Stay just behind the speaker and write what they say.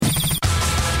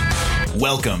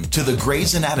Welcome to the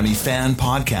Grey's Anatomy Fan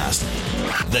Podcast,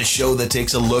 the show that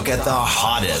takes a look at the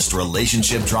hottest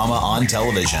relationship drama on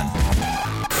television.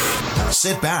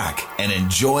 Sit back and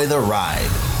enjoy the ride.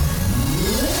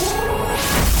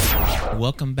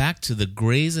 Welcome back to the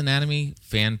Grey's Anatomy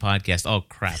Fan Podcast. Oh,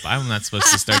 crap. I'm not supposed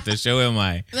to start this show, am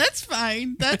I? That's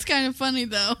fine. That's kind of funny,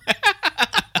 though.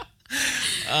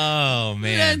 Oh,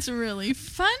 man. That's really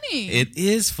funny. It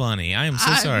is funny. I am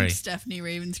so sorry. I'm Stephanie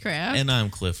Ravenscraft. And I'm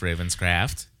Cliff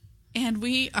Ravenscraft. And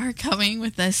we are coming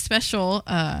with a special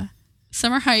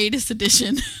summer hiatus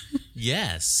edition.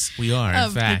 Yes, we are,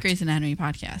 of in fact. the Grey's Anatomy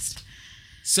podcast.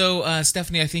 So,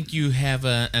 Stephanie, I think you have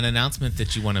an announcement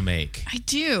that you want to make. I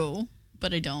do,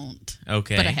 but I don't.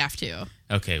 Okay. But I have to.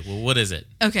 Okay, well, what is it?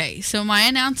 Okay, so my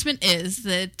announcement is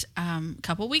that a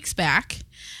couple weeks back,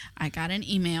 I got an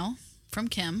email from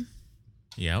Kim.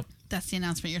 Yep. That's the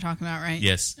announcement you're talking about, right?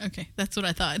 Yes. Okay, that's what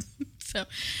I thought.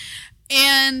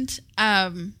 And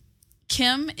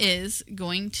Kim is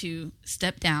going to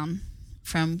step down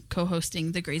from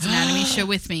co-hosting the Grey's Anatomy show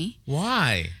with me.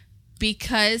 Why?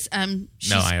 Because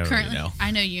she's I already know.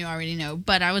 I know you already know,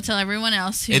 but I would tell everyone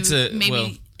else who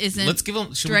isn't. Let's give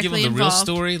them. Should we give them the real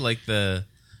story, like the?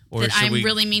 Or that I'm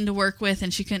really mean to work with,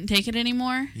 and she couldn't take it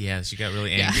anymore. Yeah, she got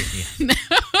really angry. Yeah. No,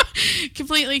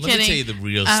 completely kidding. Let me tell you the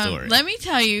real story. Let me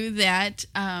tell you that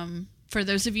for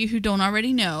those of you who don't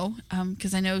already know,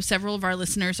 because I know several of our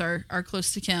listeners are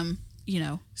close to Kim. You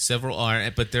know, several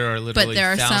are, but there are literally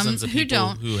thousands of people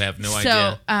who have no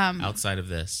idea outside of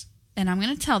this. And I'm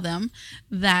going to tell them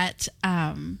that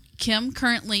Kim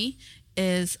currently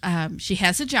is, she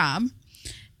has a job,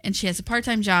 and she has a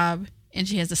part-time job, and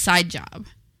she has a side job.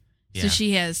 Yeah. So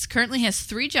she currently has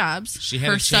 3 jobs.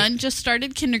 Her son just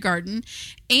started kindergarten,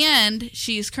 and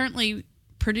she is currently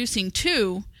producing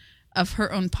 2 of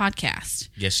her own podcasts.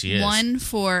 Yes, she is. One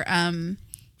for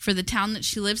the town that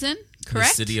she lives in,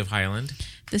 correct? The city of Highland.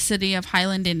 The city of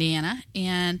Highland, Indiana.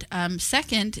 And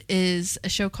second is a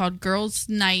show called Girls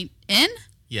Night In.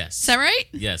 Yes. Is that right?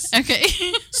 Yes. Okay.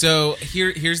 So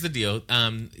here's the deal.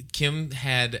 Kim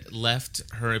had left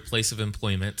her place of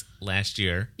employment last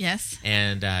year. Yes.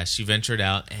 And she ventured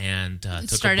out and took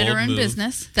started a bold her own move.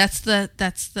 business. That's the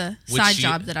side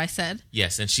job that I said.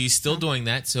 Yes, and she's still doing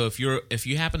that. So if you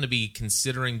happen to be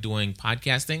considering doing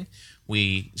podcasting,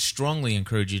 we strongly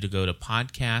encourage you to go to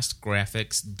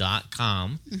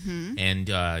podcastgraphics.com, and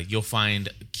you'll find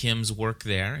Kim's work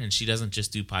there. And she doesn't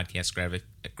just do podcast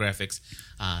graphics;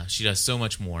 she does so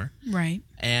much more. Right.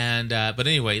 And but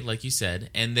anyway, like you said,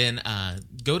 and then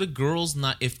go to Girls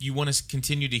Night if you want to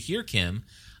continue to hear Kim.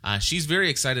 She's very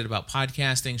excited about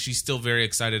podcasting. She's still very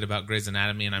excited about Grey's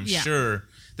Anatomy, and I'm sure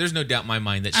there's no doubt in my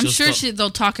mind that they'll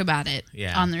talk about it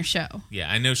on their show.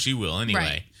 Yeah, I know she will anyway.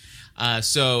 Right.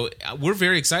 So we're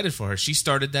very excited for her. She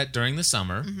started that during the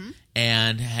summer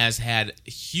and has had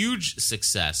huge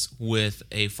success with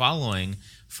a following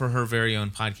for her very own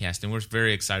podcast, and we're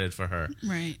very excited for her.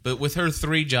 Right. But with her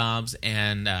 3 jobs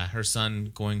and her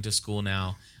son going to school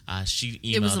now, she emailed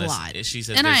us. It was a lot. She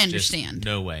said, and I understand. Just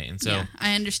no way. And so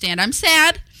I understand. I'm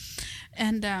sad.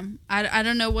 And I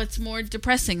don't know what's more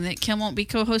depressing, that Kim won't be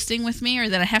co-hosting with me or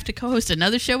that I have to co-host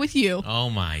another show with you. Oh,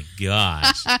 my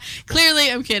gosh. Clearly,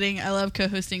 I'm kidding. I love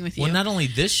co-hosting with you. Well, not only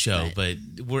this show, but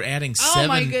we're adding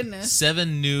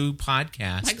 7 new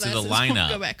podcasts to the lineup.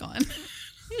 Won't go back on.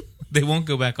 They won't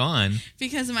go back on.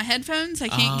 Because of my headphones? I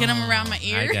can't get them around my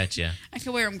ear. I gotcha. I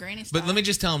can wear them granny style. But let me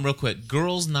just tell them real quick.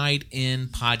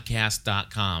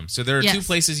 girlsnightinpodcast.com. So there are 2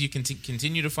 places you can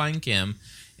continue to find Kim.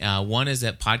 One is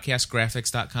at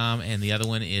podcastgraphics.com, and the other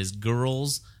one is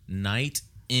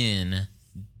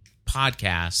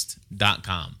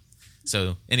girlsnightinpodcast.com.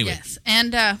 So, anyway. Yes,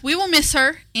 and we will miss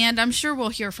her, and I'm sure we'll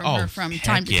hear from her from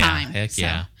time to time. Heck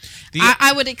yeah.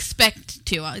 I would expect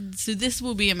to. So this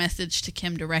will be a message to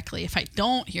Kim directly. If I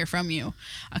don't hear from you,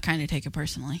 I'll kind of take it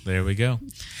personally. There we go.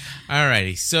 All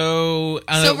righty. So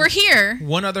we're here.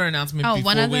 One other announcement.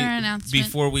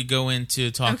 Before we go into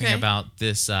talking about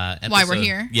this episode. Why we're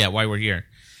here. Yeah, why we're here.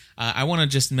 I want to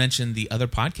just mention the other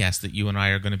podcast that you and I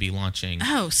are going to be launching.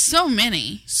 Oh, so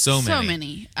many. So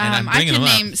many. I can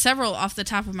name several off the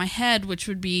top of my head, which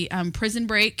would be Prison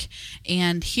Break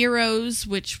and Heroes,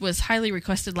 which was highly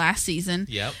requested last season.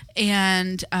 Yep.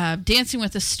 And Dancing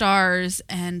with the Stars,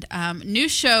 and new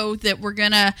show that we're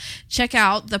going to check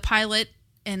out, the pilot,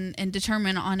 and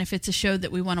determine on if it's a show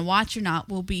that we want to watch or not,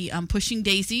 will be Pushing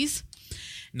Daisies.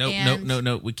 No.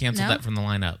 We canceled that from the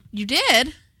lineup. You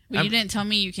did? But you didn't tell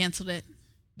me you canceled it.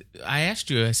 I asked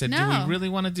you. I said, do we really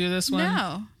want to do this one?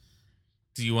 No.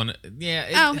 Do you want to?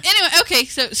 Yeah. Anyway, okay,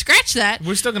 so scratch that.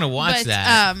 We're still going to watch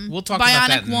that. We'll talk about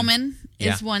that. Bionic Woman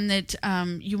is one that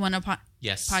you want to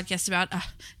Yes. Podcast about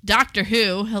Doctor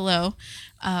Who. Hello.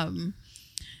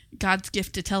 God's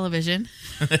gift to television.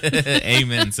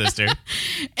 Amen, sister.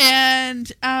 And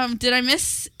did I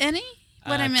miss any?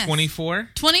 What I missed? 24.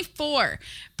 24.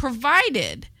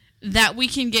 Provided that we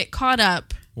can get caught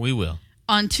up. We will.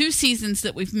 On 2 seasons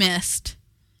that we've missed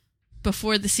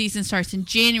before the season starts in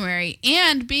January.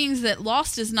 And being that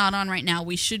Lost is not on right now,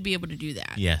 we should be able to do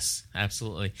that. Yes,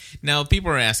 absolutely. Now, people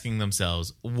are asking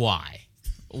themselves, why?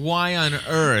 Why on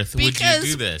earth would you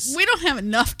do this? We don't have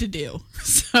enough to do.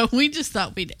 So we just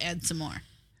thought we'd add some more.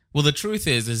 Well, the truth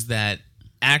is that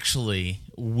actually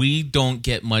we don't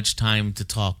get much time to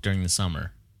talk during the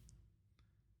summer.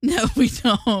 No, we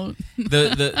don't.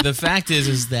 The fact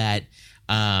is that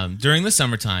during the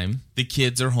summertime, the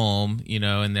kids are home,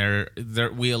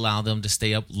 and we allow them to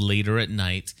stay up later at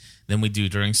night than we do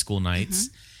during school nights.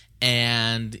 Mm-hmm.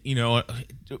 And,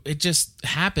 it just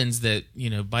happens that,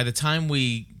 by the time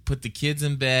we put the kids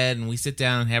in bed and we sit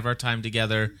down and have our time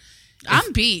together.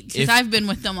 I'm beat because I've been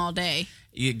with them all day.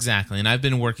 Exactly. And I've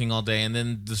been working all day and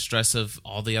then the stress of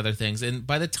all the other things. And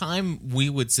by the time we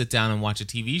would sit down and watch a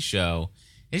TV show,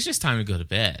 it's just time to go to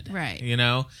bed. Right.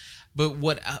 But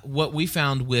what we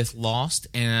found with Lost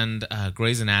and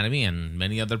Grey's Anatomy and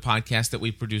many other podcasts that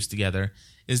we produce together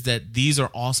is that these are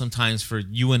awesome times for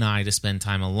you and I to spend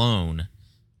time alone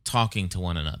talking to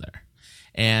one another.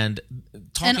 And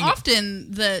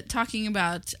often the talking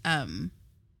about an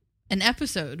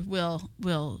episode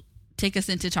will take us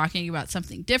into talking about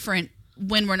something different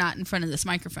when we're not in front of this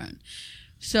microphone.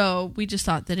 So we just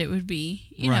thought that it would be,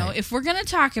 if we're going to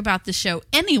talk about the show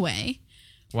anyway,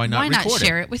 why not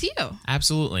share it with you?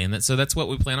 Absolutely. And so that's what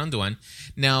we plan on doing.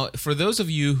 Now, for those of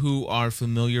you who are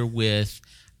familiar with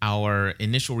our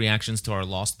initial reactions to our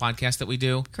Lost podcast that we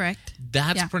do. Correct.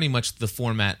 That's pretty much the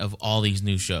format of all these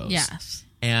new shows. Yes.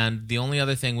 And the only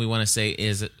other thing we want to say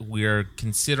is that we're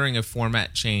considering a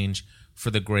format change for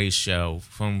the Grey's show.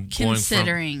 We're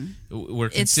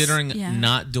considering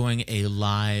not doing a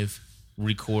live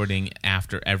recording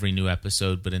after every new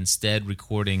episode, but instead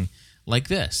recording like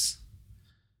this.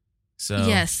 So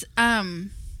yes.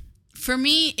 For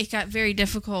me, it got very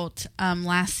difficult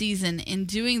last season in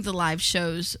doing the live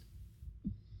shows,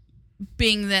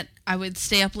 being that I would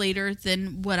stay up later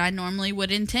than what I normally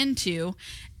would intend to,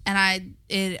 and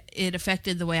it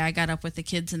affected the way I got up with the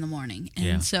kids in the morning.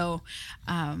 And so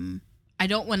I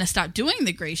don't want to stop doing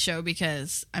the Grey Show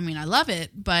because, I love it,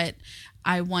 but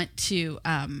I want to...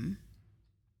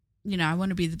 I want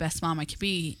to be the best mom I can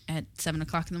be at 7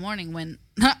 o'clock in the morning when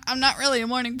I'm not really a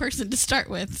morning person to start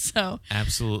with. So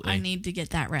absolutely, I need to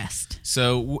get that rest.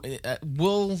 So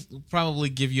we'll probably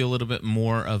give you a little bit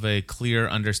more of a clear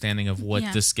understanding of what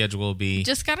the schedule will be.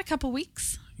 Just got a couple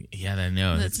weeks. Yeah, I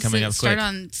know. It's coming up quick. Start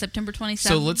on September 27th.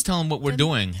 So let's tell them what we're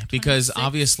doing because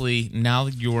obviously now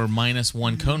you're minus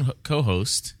one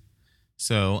co-host.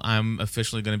 So I'm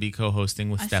officially going to be co-hosting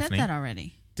with Stephanie. I said that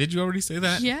already. Did you already say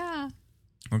that? Yeah.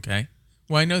 Okay.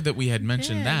 Well, I know that we had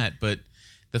mentioned that, but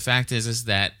the fact is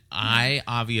that I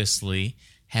obviously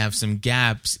have some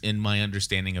gaps in my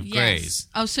understanding of Grey's.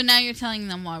 Oh, so now you're telling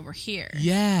them why we're here.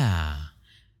 Yeah.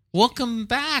 Welcome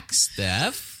back,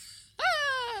 Steph.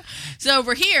 So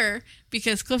we're here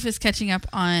because Cliff is catching up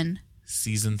on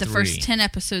season 3. The first 10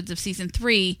 episodes of season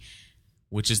 3.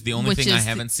 Which is the only thing I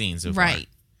haven't seen so far. Right.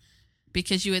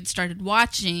 Because you had started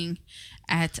watching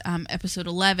at episode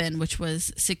 11, which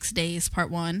was 6 Days,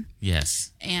 part 1.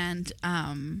 Yes. And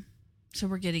so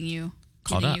we're getting you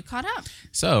caught up.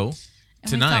 So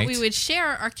tonight, we thought we would share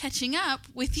our catching up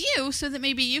with you so that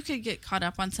maybe you could get caught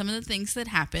up on some of the things that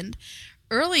happened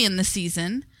early in the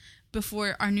season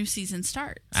before our new season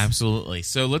starts. Absolutely.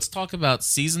 So let's talk about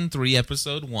season 3,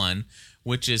 episode 1,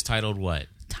 which is titled what?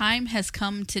 Time Has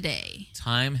Come Today.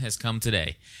 Time Has Come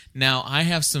Today. Now, I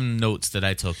have some notes that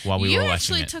I took while we were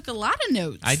watching it. You actually took a lot of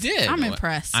notes. I did. I'm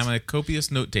impressed. I'm a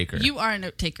copious note taker. You are a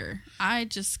note taker. I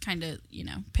just kind of,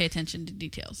 pay attention to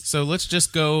details. So let's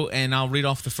just go, and I'll read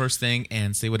off the first thing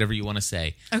and say whatever you want to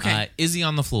say. Okay. Izzy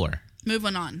on the floor.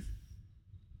 Moving on.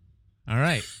 All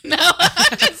right. No.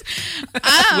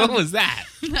 What was that?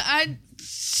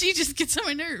 She just gets on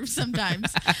my nerves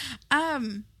sometimes.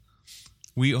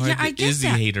 We are the Izzy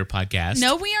Hater podcast.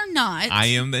 No, we are not. I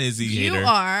am the Izzy Hater. You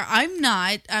are. I'm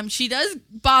not. She does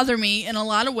bother me in a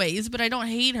lot of ways, but I don't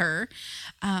hate her.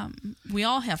 We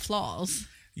all have flaws.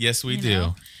 Yes, we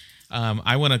do.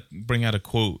 I want to bring out a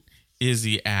quote.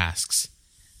 Izzy asks,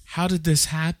 "How did this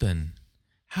happen?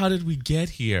 How did we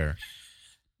get here?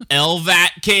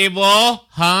 LVAT cable?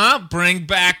 Huh? Bring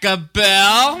back a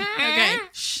bell?" Okay.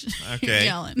 Shh. Okay. You're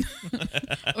yelling.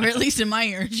 Or at least in my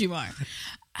ears you are.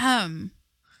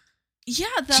 Yeah,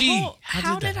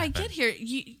 how did I get here?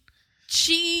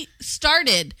 She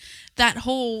started that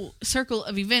whole circle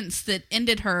of events that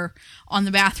ended her on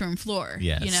the bathroom floor.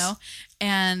 Yes. You know?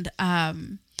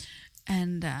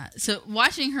 And so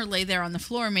watching her lay there on the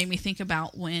floor made me think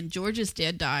about when George's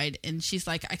dad died, and she's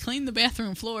like, I cleaned the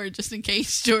bathroom floor just in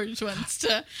case George wants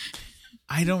to.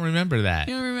 I don't remember that.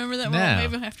 You don't remember that? No. Well,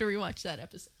 maybe I'll have to rewatch that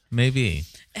episode. Maybe.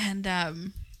 And,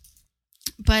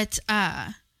 but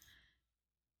I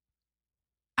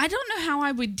don't know how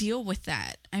I would deal with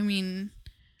that. I mean,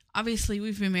 obviously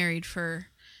we've been married for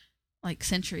like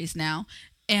centuries now,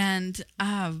 and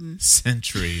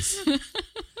centuries.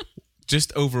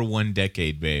 Just over 1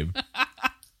 decade, babe.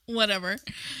 Whatever.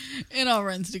 It all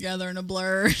runs together in a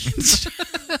blur.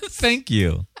 Thank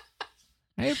you.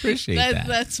 I appreciate that.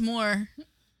 That's more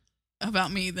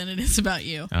about me than it is about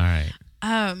you. All right.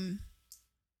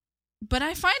 But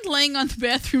I find laying on the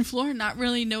bathroom floor, not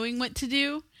really knowing what to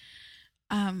do,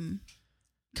 kind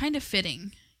of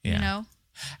fitting. Yeah. You know,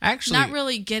 actually,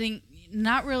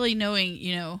 not really knowing,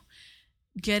 you know,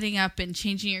 getting up and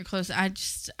changing your clothes. I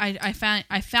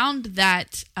found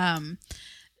that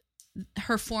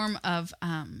her form of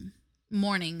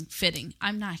mourning fitting.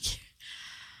 I'm not.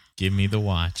 Give me the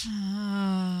watch.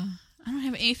 I don't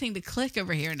have anything to click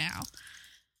over here now.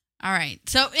 All right.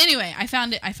 So anyway, I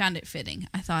found it fitting.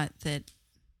 I thought that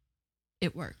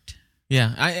it worked.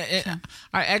 Yeah, I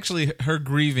actually, her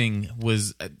grieving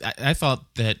was, I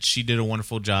thought that she did a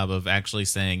wonderful job of actually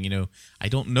saying, you know, I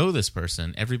don't know this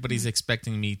person. Everybody's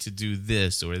expecting me to do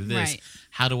this or this. Right.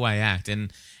 How do I act?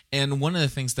 And one of the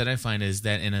things that I find is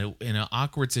that in an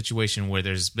awkward situation where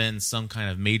there's been some kind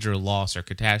of major loss or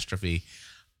catastrophe,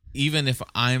 even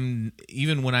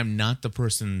when I'm not the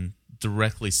person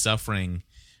directly suffering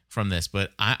from this,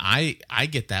 but I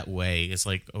get that way. It's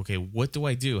like, okay, what do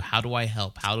I do? How do I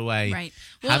help? How do I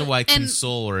how do I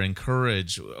console or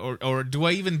encourage or do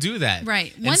I even do that?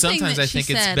 Right. And sometimes I think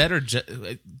it's better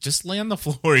just lay on the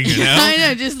floor, you know? I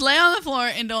know, just lay on the floor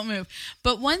and don't move.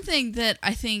 But one thing that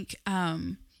I think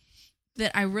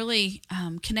that I really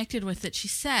connected with that she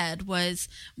said was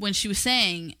when she was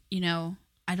saying, you know,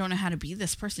 I don't know how to be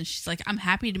this person. She's like, I'm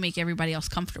happy to make everybody else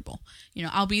comfortable. You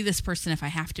know, I'll be this person if I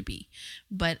have to be,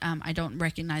 but I don't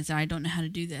recognize that I don't know how to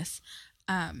do this.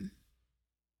 I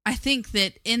think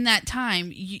that in that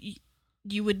time,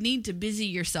 you would need to busy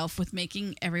yourself with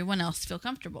making everyone else feel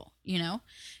comfortable, you know,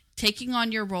 taking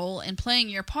on your role and playing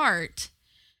your part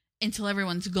until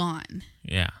everyone's gone.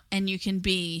 Yeah. And you can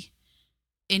be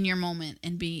in your moment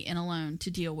and be in alone to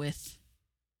deal with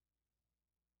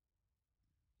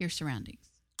your surroundings.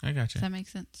 I gotcha. Does that make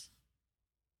sense?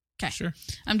 Okay. Sure.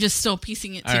 I'm just still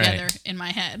piecing it together in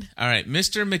my head. All right.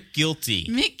 Mr. McGilty.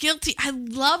 McGilty. I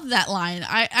love that line.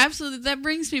 That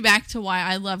brings me back to why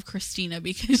I love Christina,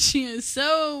 because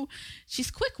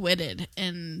she's quick-witted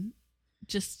and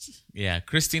just. Yeah.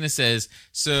 Christina says,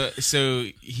 so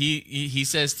he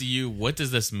says to you, what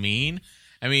does this mean?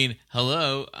 I mean,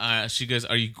 hello. She goes,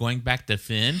 are you going back to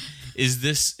Finn?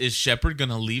 Is Shepard going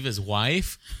to leave his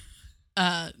wife?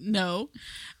 No.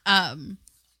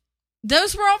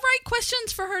 Those were all right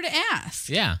questions for her to ask.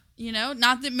 Yeah. You know,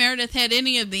 not that Meredith had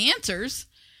any of the answers.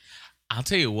 I'll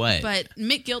tell you what. But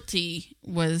McGilty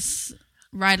was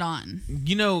right on.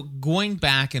 You know, going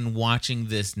back and watching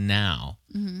this now,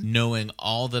 knowing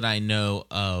all that I know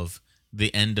of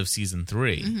the end of season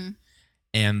 3,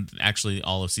 and actually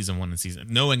all of season 1 and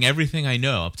knowing everything I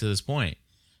know up to this point,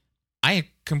 I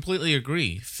completely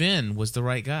agree. Finn was the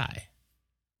right guy.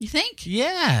 You think?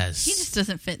 Yes. He just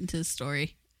doesn't fit into the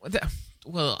story.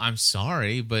 Well, I'm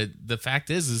sorry, but the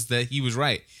fact is that he was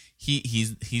right.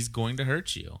 He's going to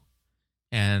hurt you,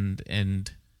 and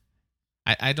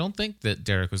I don't think that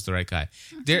Derek was the right guy.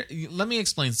 Let me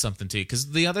explain something to you,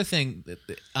 because the other thing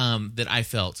that I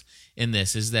felt in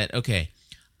this is that, okay,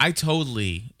 I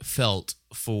totally felt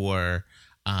for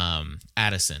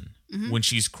Addison when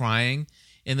she's crying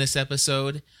in this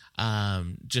episode.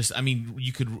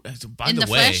 You could. By the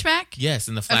way, flashback? Yes,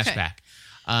 in the flashback. Okay.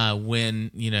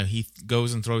 When he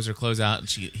goes and throws her clothes out, and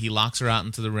he locks her out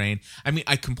into the rain. I mean,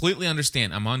 I completely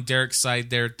understand. I'm on Derek's side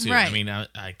there too. Right.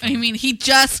 I mean, he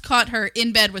just caught her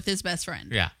in bed with his best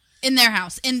friend. Yeah. In their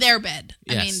house, in their bed.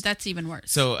 Yes. I mean, that's even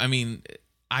worse. So, I mean,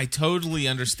 I totally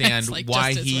understand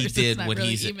why he did what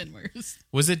he did. Even worse.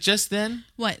 Was it just then?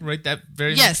 What? Right. That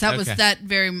very. Yes, that was that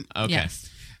very. Okay. Yes.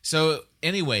 So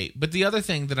anyway, but the other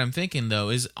thing that I'm thinking though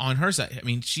is on her side. I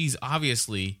mean, she's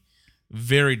obviously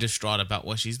very distraught about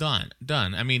what she's done.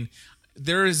 I mean,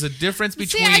 there is a difference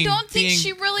between. See, I don't think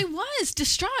she really was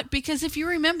distraught, because if you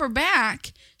remember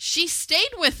back, she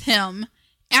stayed with him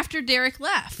after Derek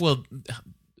left. Well,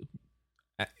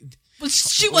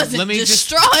 She wasn't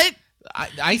distraught.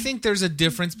 I think there's a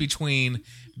difference between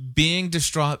being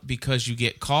distraught because you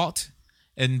get caught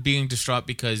and being distraught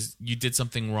because you did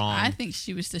something wrong. I think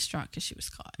she was distraught because she was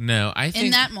caught. No, I think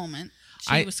in that moment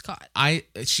she was caught.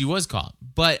 She was caught,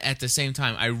 but at the same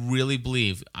time, I really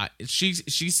believe she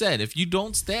said, "If you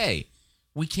don't stay,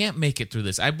 we can't make it through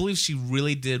this." I believe she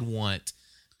really did want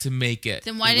to make it.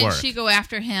 Then why didn't she go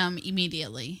after him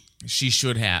immediately? She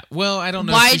should have. Well, I don't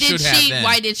know. Why did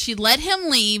she let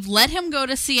him leave? Let him go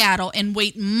to Seattle and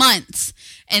wait months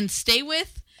and stay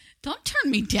with? Don't turn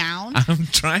me down. I'm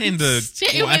trying to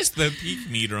watch the peak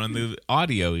meter on the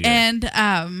audio here. And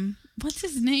what's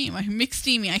his name?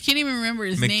 McSteamy. I can't even remember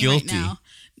his name right now.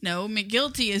 No,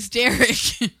 McGilty is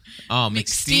Derek. Oh,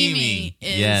 McSteamy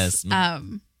is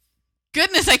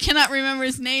goodness, I cannot remember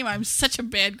his name. I'm such a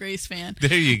bad Grace fan.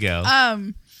 There you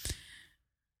go.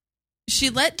 She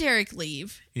let Derek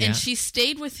leave, and she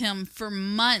stayed with him for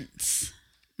months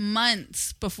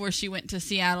before she went to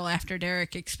Seattle after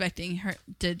Derek, expecting her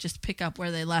to just pick up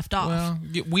where they left off. Well,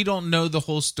 we don't know the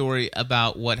whole story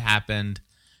about what happened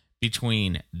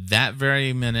between that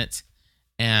very minute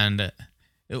and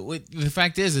the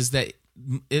fact is that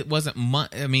it wasn't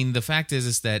the fact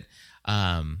is that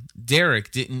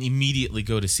Derek didn't immediately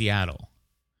go to Seattle.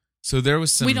 So there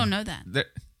was some... We don't know that.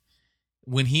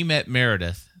 When he met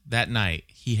Meredith that night,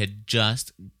 he had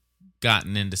just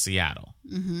gotten into Seattle.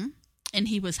 Mm-hmm. And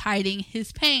he was hiding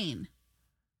his pain.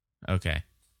 Okay.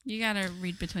 You got to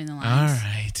read between the lines. All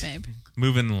right. Babe.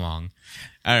 Moving along.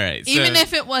 All right. Even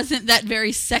if it wasn't that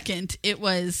very second, it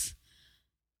was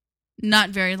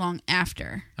not very long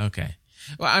after. Okay.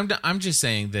 Well, I'm just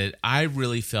saying that I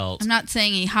really felt... I'm not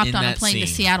saying he hopped on a plane to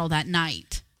Seattle that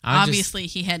night. Obviously,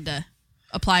 he had to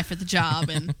apply for the job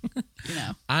and,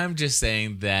 I'm just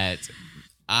saying that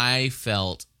I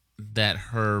felt that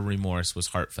her remorse was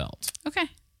heartfelt. Okay.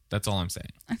 That's all I'm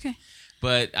saying. Okay.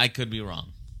 But I could be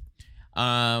wrong.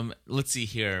 Let's see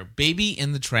here. Baby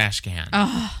in the trash can.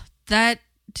 Oh, that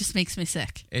just makes me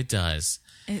sick. It does.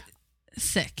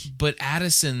 Sick. But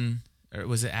Addison, or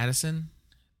was it Addison?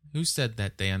 Who said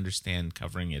that they understand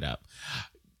covering it up?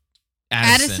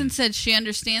 Addison said she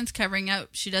understands covering up.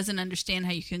 She doesn't understand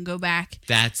how you can go back.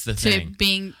 That's the thing. To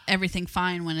being everything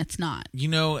fine when it's not.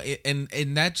 And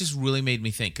that just really made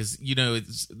me think because,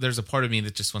 there's a part of me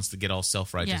that just wants to get all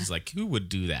self-righteous. Yeah. It's like, who would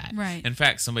do that? Right. In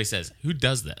fact, somebody says, who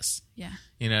does this?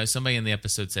 Yeah. Somebody in the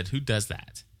episode said, who does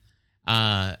that?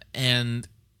 And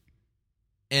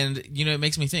it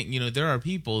makes me think, there are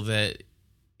people that,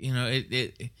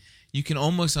 you can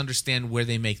almost understand where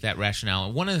they make that rationale.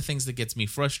 And one of the things that gets me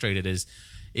frustrated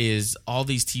is all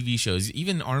these TV shows,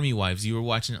 even Army Wives. You were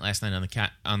watching it last night on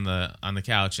the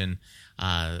couch, and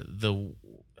the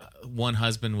one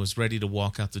husband was ready to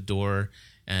walk out the door,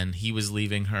 and he was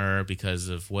leaving her because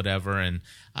of whatever, and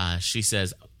she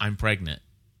says, "I'm pregnant,"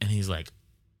 and he's like,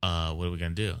 "What are we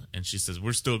gonna do?" And she says,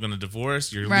 "We're still gonna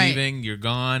divorce. You're leaving. You're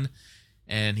gone."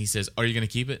 And he says, "Are you gonna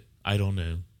keep it?" "I don't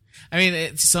know." I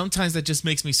mean, sometimes that just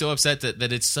makes me so upset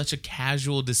that it's such a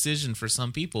casual decision for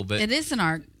some people. But it is in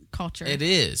our culture. It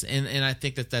is, and I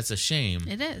think that's a shame.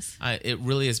 It is. It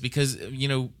really is because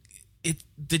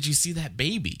did you see that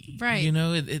baby? Right.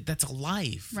 That's a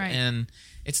life, right? And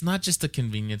it's not just a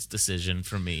convenience decision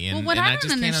for me. And, what I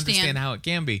just can't understand how it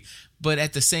can be. But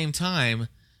at the same time,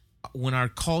 when our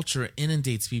culture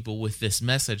inundates people with this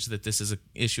message that this is an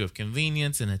issue of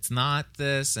convenience and it's not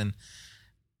this, and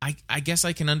I guess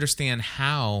I can understand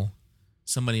how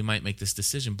somebody might make this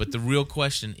decision, but the real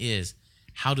question is,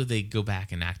 how do they go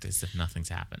back and act as if nothing's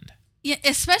happened? Yeah,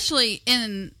 especially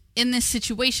in this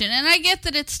situation. And I get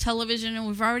that it's television, and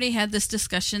we've already had this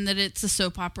discussion that it's a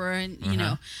soap opera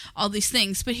and, all these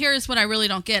things. But here's what I really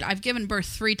don't get. I've given birth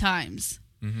 3 times.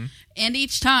 Mm-hmm. And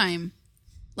each time,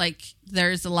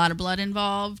 there's a lot of blood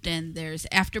involved, and there's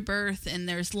afterbirth, and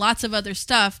there's lots of other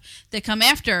stuff that come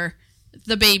after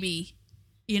the baby.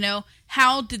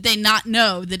 How did they not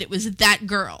know that it was that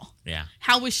girl? Yeah.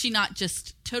 How was she not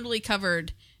just totally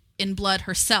covered in blood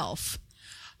herself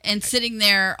and sitting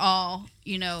there all,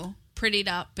 prettied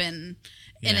up and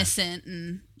innocent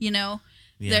and,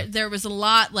 there was a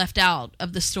lot left out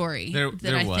of the story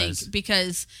I think,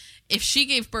 because if she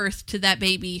gave birth to that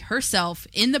baby herself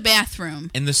in the bathroom.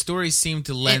 And the story seemed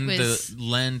to lend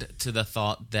to the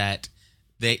thought that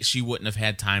she wouldn't have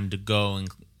had time to go and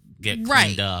get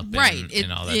cleaned up.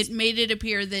 And all that. It made it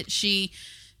appear that she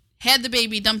had the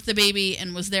baby, dumped the baby,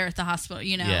 and was there at the hospital.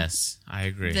 Yes, I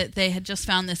agree. That they had just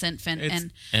found this infant,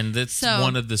 and that's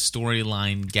one of the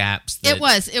storyline gaps. That it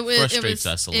was frustrates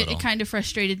us a little. It kind of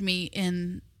frustrated me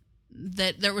in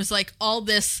that there was like all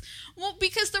this, well,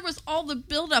 because there was all the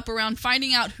buildup around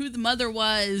finding out who the mother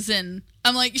was, and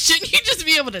I'm like, shouldn't you just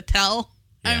be able to tell?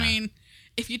 Yeah. I mean,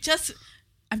 if you just,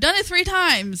 I've done it 3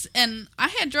 times, and I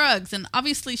had drugs, and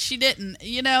obviously she didn't,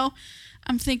 you know?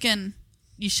 I'm thinking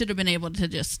you should have been able to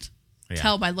just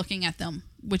tell by looking at them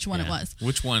which one it was.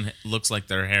 Which one looks like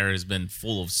their hair has been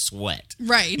full of sweat.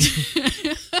 Right.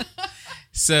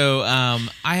 So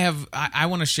I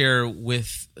want to share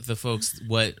with the folks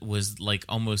what was like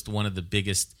almost one of the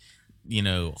biggest, you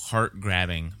know,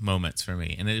 heart-grabbing moments for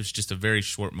me. And it was just a very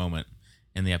short moment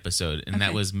in the episode. And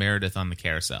that was Meredith on the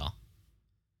carousel.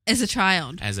 As a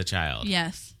child. And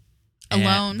Yes.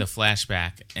 Alone. The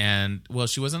flashback. And, well,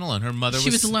 she wasn't alone. Her mother was... She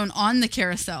was alone on the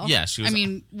carousel. Yeah, she was... I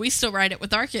mean, we still ride it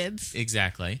with our kids.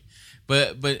 Exactly.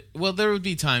 But well, there would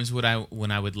be times when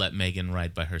I would let Megan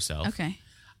ride by herself. Okay.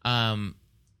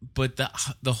 But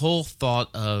the whole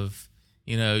thought of,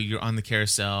 you know, you're on the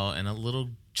carousel and a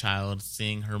little child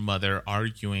seeing her mother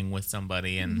arguing with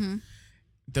somebody, and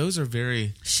those are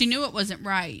very... She knew it wasn't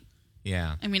right.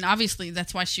 Yeah. I mean, obviously,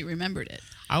 that's why she remembered it.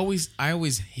 I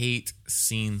always hate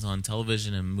scenes on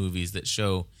television and movies that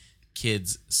show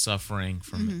kids suffering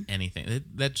from anything.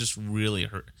 That just really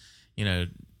hurt, you know,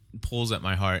 pulls at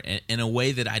my heart in a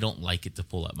way that I don't like it to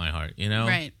pull at my heart, you know?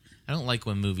 Right. I don't like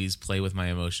when movies play with my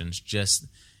emotions. Just,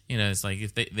 you know, it's like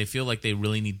if they feel like they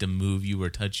really need to move you or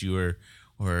touch you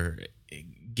or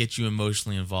get you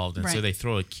emotionally involved, and so they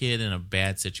throw a kid in a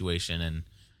bad situation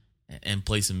and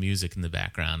play some music in the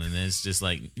background, and it's just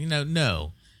like, you know,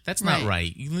 no, that's not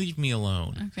right. You leave me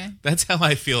alone. Okay. That's how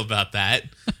I feel about that.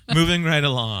 Moving right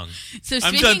along. So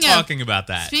I'm done talking about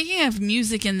that. Speaking of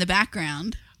music in the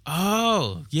background.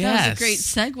 Oh, yes. That was a great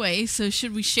segue. So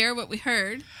should we share what we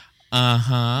heard?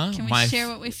 Uh-huh. Can we share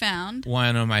what we found?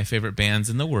 One of my favorite bands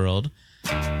in the world.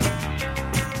 I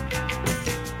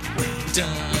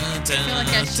feel like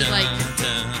I should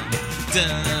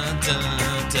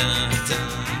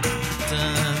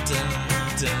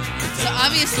So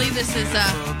obviously this is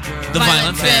the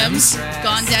Violent Femmes.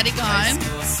 Gone Daddy Gone.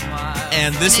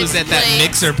 And this was at that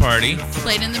mixer party.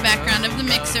 Played in the background of the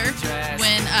mixer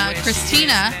when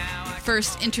Christina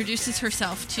first introduces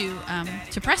herself to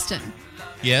Preston.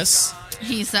 Yes.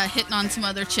 He's hitting on some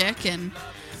other chick, and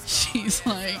she's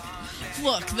like,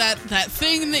 look, that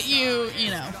thing that you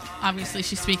know, obviously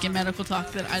she's speaking medical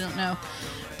talk that I don't know,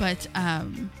 but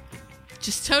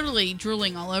just totally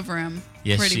drooling all over him.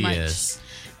 Yes, pretty much. Is.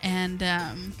 And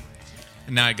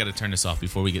now I got to turn this off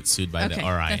before we get sued by the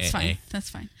RIAA.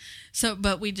 That's fine. So,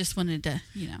 but we just wanted to,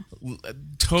 you know,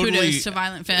 totally kudos to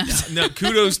Violent Femmes. No,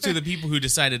 kudos to the people who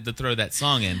decided to throw that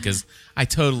song in, because I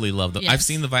totally love them. Yes. I've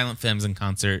seen the Violent Femmes in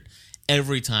concert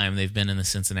every time they've been in the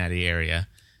Cincinnati area,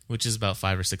 which is about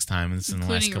 5 or 6 times in the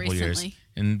last couple of years,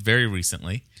 and very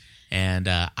recently. And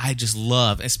I just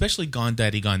love, especially Gone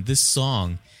Daddy Gone. This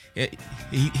song,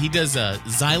 he does a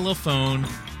xylophone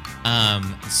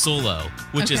solo,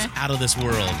 which is out of this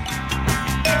world.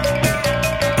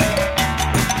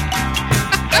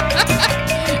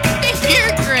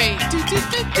 You're great.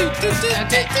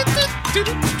 Okay. That's enough. You're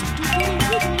done now.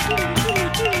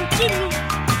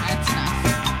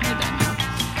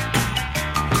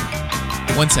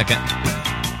 1 second.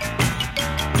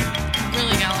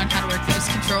 Really gotta learn how to work those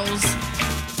controls.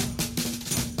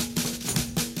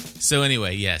 So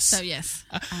anyway, yes. So yes.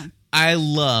 I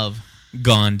love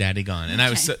Gone Daddy Gone, and I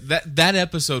was that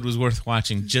episode was worth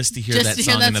watching just to hear that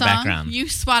song in the background. You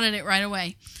spotted it right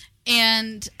away,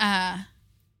 and I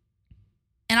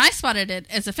spotted it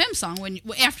as a Femme song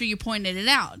after you pointed it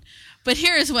out. But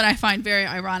here is what I find very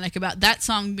ironic about that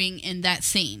song being in that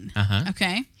scene.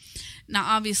 Okay,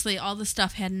 now obviously all the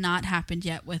stuff had not happened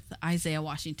yet with Isaiah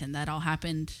Washington. That all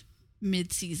happened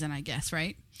mid-season, I guess,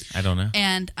 right? I don't know.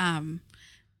 And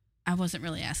I wasn't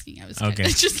really asking. I was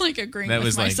just like agreeing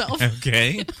with myself.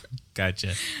 Okay.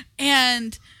 Gotcha.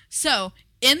 And so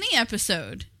in the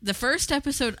episode, the first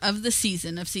episode of the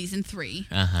season, of season 3,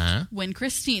 when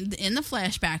Christine, in the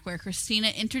flashback where Christina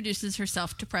introduces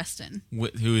herself to Preston,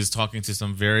 who is talking to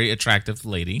some very attractive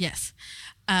lady. Yes.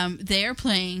 They are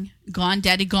playing Gone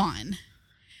Daddy Gone,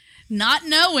 not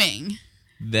knowing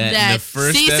that the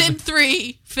first season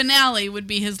 3 finale would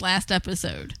be his last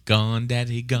episode. Gone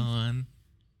Daddy Gone.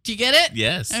 Do you get it?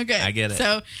 Yes. Okay. I get it.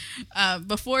 So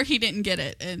before he didn't get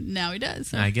it, and now he does.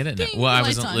 So I get it now. Ding, well, I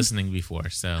wasn't listening before,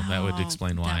 so that would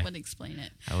explain why. That would explain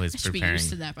it. I was should preparing. be used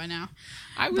to that by now.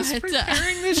 I was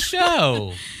preparing this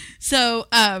show. So,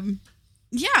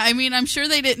 yeah, I mean, I'm sure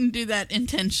they didn't do that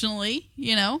intentionally,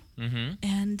 you know? Mm-hmm.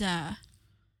 And,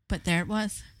 but there it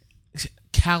was.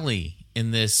 Callie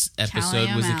in this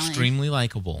episode was extremely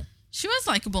likable. She was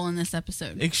likable in this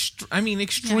episode.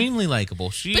 Extremely likable.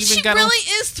 But she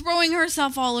really is throwing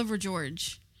herself all over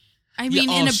George. I mean,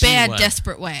 in a bad,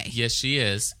 desperate way. Yes, she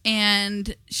is.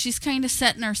 And she's kind of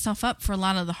setting herself up for a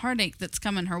lot of the heartache that's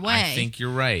coming her way. I think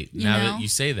you're right. Now that you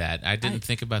say that, I didn't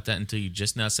think about that until you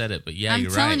just now said it. But yeah,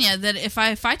 you're right. I'm telling you that if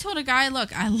I told a guy,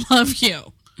 look, I love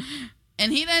you,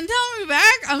 and he didn't tell me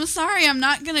back, I'm sorry, I'm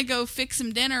not going to go fix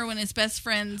him dinner when his best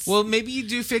friend's... Well, maybe you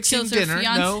do fix him dinner.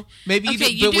 No, maybe you do.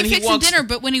 Okay, you do fix him dinner,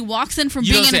 but when he walks in from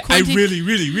being an acquaintance... I really,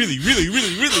 really, really, really,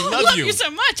 really, really love you. You so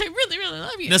much. I really, really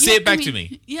love you. Now say it back to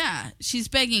me. Yeah, she's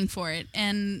begging for it.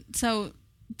 And so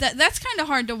that's kind of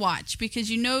hard to watch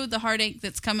because you know the heartache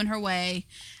that's coming her way.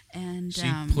 And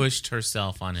she pushed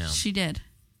herself on him. She did.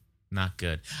 Not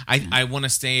good. I want to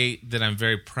say that I'm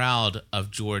very proud of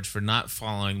George for not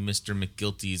following Mr.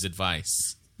 McGilty's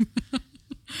advice.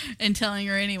 And telling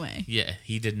her anyway. Yeah,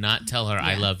 he did not tell her,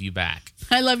 I love you back.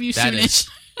 I love you soonish.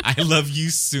 I love you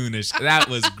soonish. That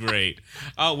was great.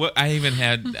 Oh, I even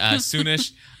had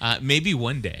soonish. Maybe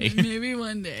one day. Maybe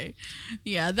one day.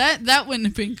 Yeah, that wouldn't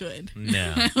have been good.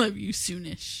 No. I love you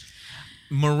soonish.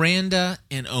 Miranda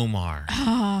and Omar.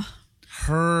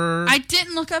 I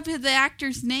didn't look up the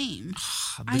actor's name.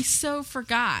 I so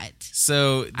forgot.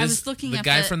 So I was looking at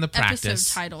guy the from the practice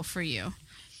episode title for you.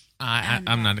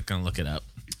 I'm not going to look it up.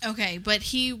 Okay, but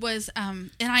he was, and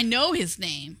I know his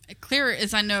name, clear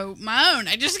as I know my own.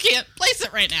 I just can't place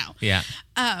it right now. Yeah.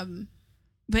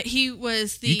 But he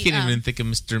was the... You can't even think of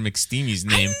Mr. McSteamy's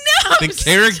name. I know! The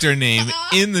character name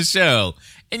in the show.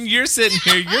 And you're sitting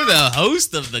here, you're the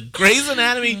host of the Grey's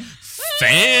Anatomy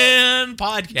fan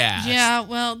podcast. Yeah,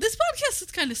 well, this podcast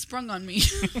is kind of sprung on me.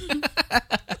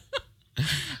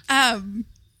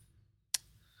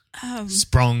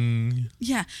 Sprung.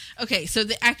 Yeah. Okay, so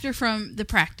the actor from The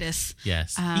Practice.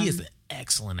 Yes. He is an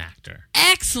excellent actor.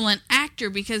 Excellent actor,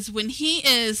 because when he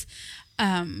is...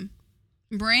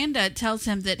 Miranda tells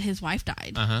him that his wife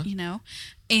died,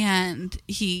 and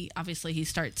he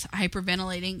starts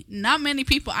hyperventilating. Not many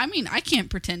people, I can't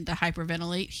pretend to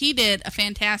hyperventilate. He did a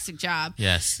fantastic job.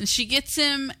 Yes. And she gets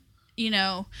him,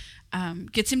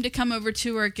 gets him to come over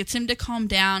to her, gets him to calm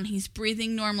down. He's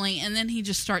breathing normally, and then he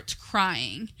just starts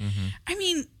crying. Mm-hmm. I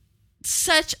mean,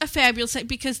 such a fabulous,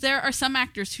 because there are some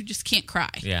actors who just can't cry.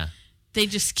 Yeah. They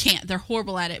just can't. They're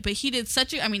horrible at it. But he did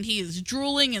he is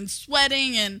drooling and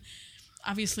sweating, and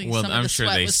obviously some of the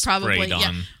sweat was probably...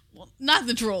 Well, not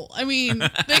the drool. I mean,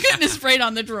 they couldn't have sprayed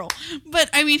on the drool.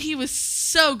 But, he was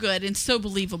so good and so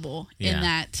believable in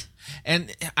that.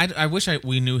 And I wish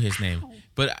we knew his name.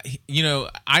 But,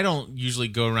 I don't usually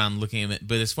go around looking at it.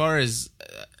 But as far as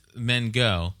men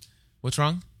go, what's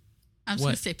wrong? I was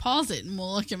going to say pause it and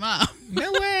we'll look him up.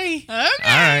 No way. Okay. All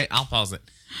right, I'll pause it.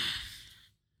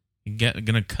 You're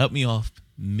going to cut me off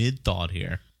mid-thought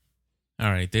here. All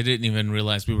right, they didn't even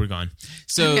realize we were gone.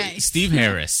 So, okay. Steve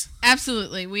Harris.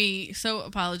 Absolutely. We so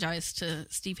apologize to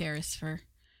Steve Harris for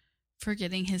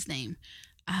forgetting his name.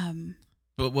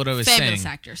 But what I was fabulous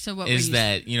saying actor. So what is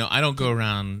that, I don't go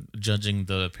around judging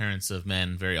the appearance of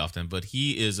men very often, but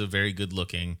he is a very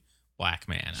good-looking black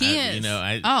man. He is.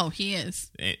 He is.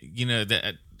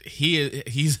 That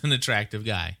he's an attractive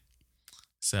guy.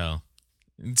 So,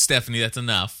 Stephanie, that's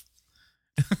enough.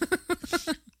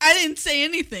 I didn't say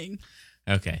anything.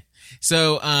 Okay.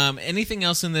 So, anything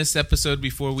else in this episode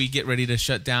before we get ready to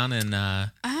shut down? And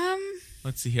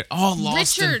let's see here. Oh,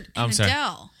 Richard and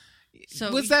Adele.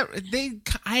 So was that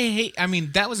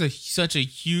that was such a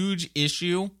huge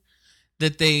issue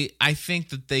that I think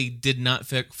that they did not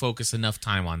focus enough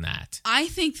time on that. I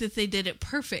think that they did it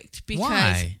perfect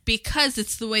Why? Because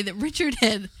it's the way that Richard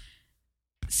had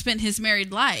spent his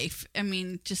married life.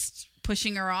 Just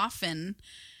pushing her off and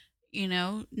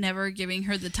never giving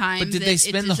her the time. But did they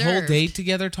spend the whole day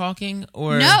together talking?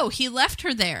 Or no, he left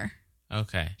her there.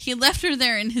 Okay. He left her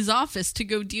there in his office to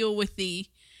go deal with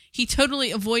he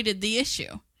totally avoided the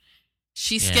issue.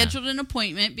 She scheduled an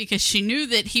appointment because she knew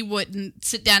that he wouldn't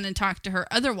sit down and talk to her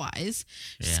otherwise.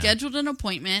 Yeah. Scheduled an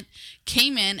appointment,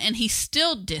 came in, and he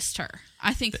still dissed her.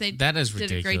 I think that is did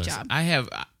ridiculous. a great job. I have...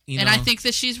 and I think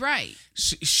that she's right.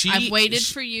 I've waited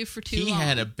for you for too long. He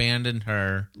had abandoned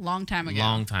her long time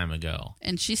ago.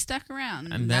 And she stuck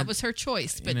around. And that was her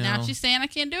choice. But now she's saying, I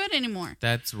can't do it anymore.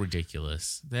 That's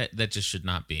ridiculous. That just should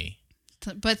not be.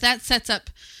 But that sets up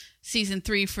season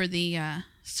 3 for the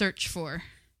search for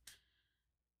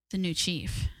the new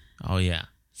chief. Oh, yeah.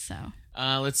 So...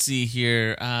 let's see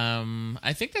here.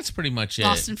 I think that's pretty much it.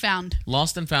 Lost and Found.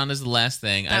 Lost and Found is the last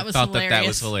thing. I thought that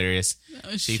was hilarious.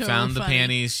 She so found funny. the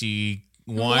panties. She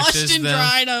washed and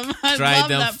them, dried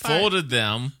them. folded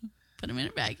them, Put them in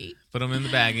a baggie. Put them in the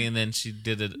baggie, and then she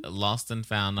did a lost and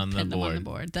found on the board. Them on the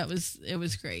board. It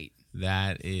was great.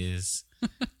 That is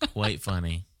quite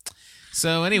funny.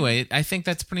 So anyway, I think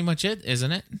that's pretty much it,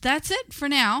 isn't it? That's it for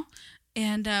now.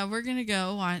 And we're going to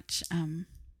go watch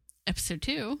episode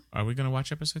 2. Are we going to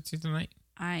watch episode 2 tonight?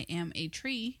 I Am a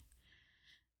Tree.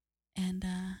 And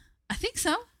I think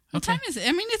so. What time is it?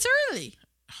 I mean, it's early.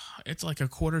 It's like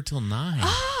 9:15.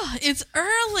 Oh, it's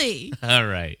early. All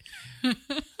right.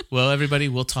 Well, everybody,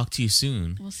 we'll talk to you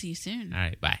soon. We'll see you soon. All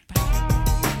right. Bye. Bye.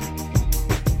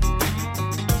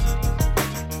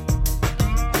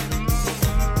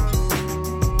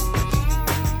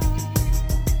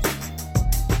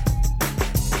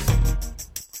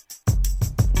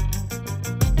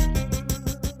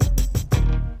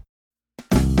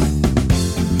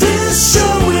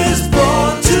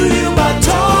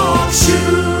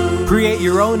 Create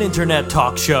your own internet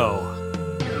talk show.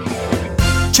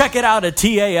 Check it out at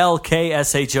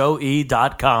talkshoe.com.